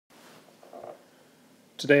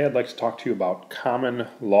Today I'd like to talk to you about common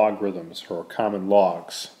logarithms or common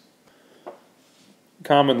logs.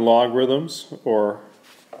 Common logarithms, or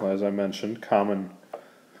as I mentioned, common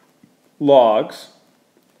logs,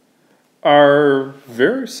 are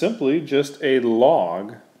very simply just a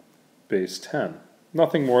log base 10.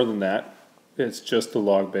 Nothing more than that. It's just a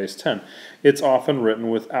log base 10. It's often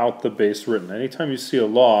written without the base written. Anytime you see a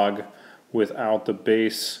log without the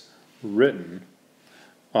base written,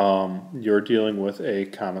 you're dealing with a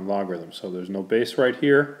common logarithm. So there's no base right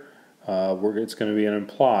here. It's going to be an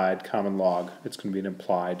implied common log. It's going to be an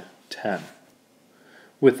implied 10.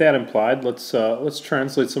 With that implied, let's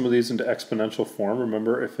translate some of these into exponential form.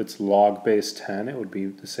 Remember, if it's log base 10, it would be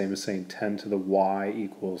the same as saying 10 to the y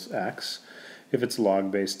equals x. If it's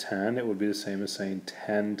log base 10, it would be the same as saying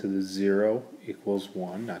 10 to the 0 equals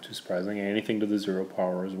 1. Not too surprising. Anything to the 0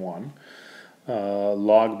 power is 1.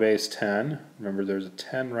 Log base 10, remember there's a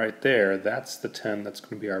 10 right there. That's the 10 that's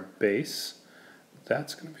going to be our base.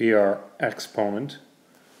 That's going to be our exponent,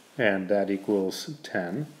 and that equals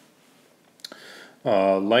 10.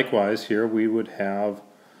 Likewise, here we would have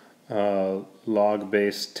log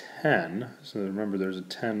base 10. So remember there's a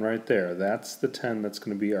 10 right there. That's the 10 that's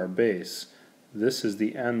going to be our base. This is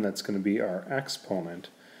the n that's going to be our exponent.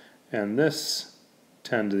 And this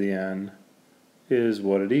 10 to the n is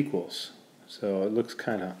what it equals. So it looks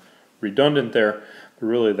kind of redundant there, but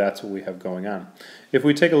really that's what we have going on. If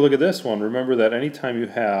we take a look at this one, remember that anytime you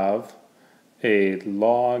have a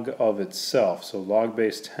log of itself, so log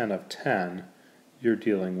base 10 of 10, you're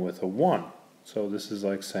dealing with a 1. So this is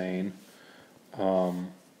like saying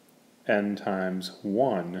n times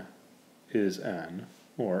 1 is n,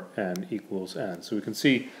 or n equals n. So we can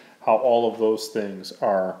see how all of those things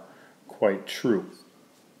are quite true.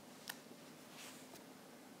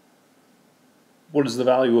 What is the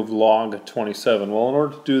value of log 27? Well, in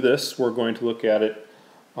order to do this, we're going to look at it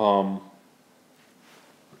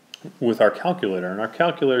with our calculator. And our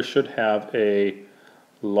calculator should have a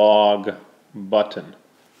log button.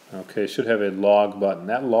 Okay, should have a log button.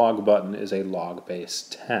 That log button is a log base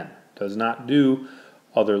 10. Does not do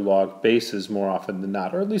other log bases more often than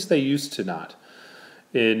not, or at least they used to not.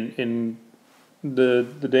 In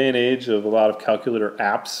the day and age of a lot of calculator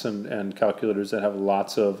apps and calculators that have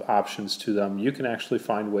lots of options to them, you can actually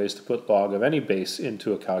find ways to put log of any base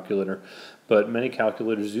into a calculator, but many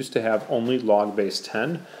calculators used to have only log base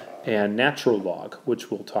 10 and natural log, which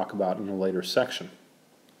we'll talk about in a later section.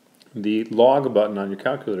 The log button on your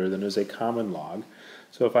calculator then is a common log.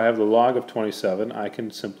 So if I have the log of 27, I can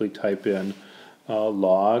simply type in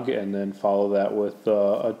log and then follow that with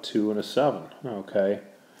a 2 and a 7. Okay,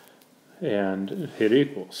 and hit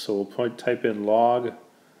equals. So we'll type in log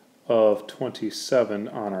of 27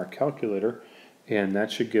 on our calculator, and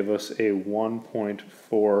that should give us a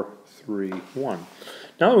 1.431.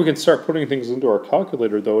 Now that we can start putting things into our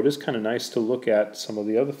calculator, though, it is kind of nice to look at some of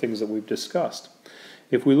the other things that we've discussed.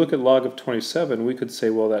 If we look at log of 27, we could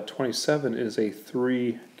say, well, that 27 is a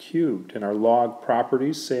 3 cubed. And our log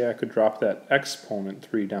properties say I could drop that exponent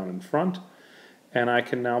 3 down in front, and I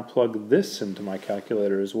can now plug this into my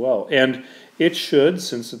calculator as well. And it should,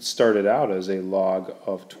 since it started out as a log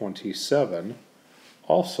of 27,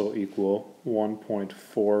 also equal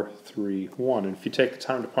 1.431. And if you take the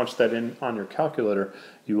time to punch that in on your calculator,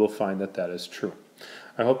 you will find that that is true.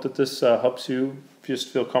 I hope that this helps you just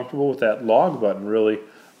feel comfortable with that log button really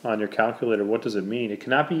on your calculator. What does it mean? It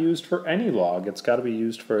cannot be used for any log. It's got to be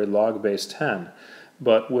used for a log base 10.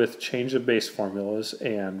 But with change of base formulas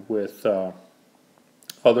and with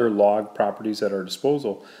other log properties at our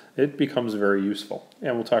disposal, it becomes very useful.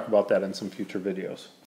 And we'll talk about that in some future videos.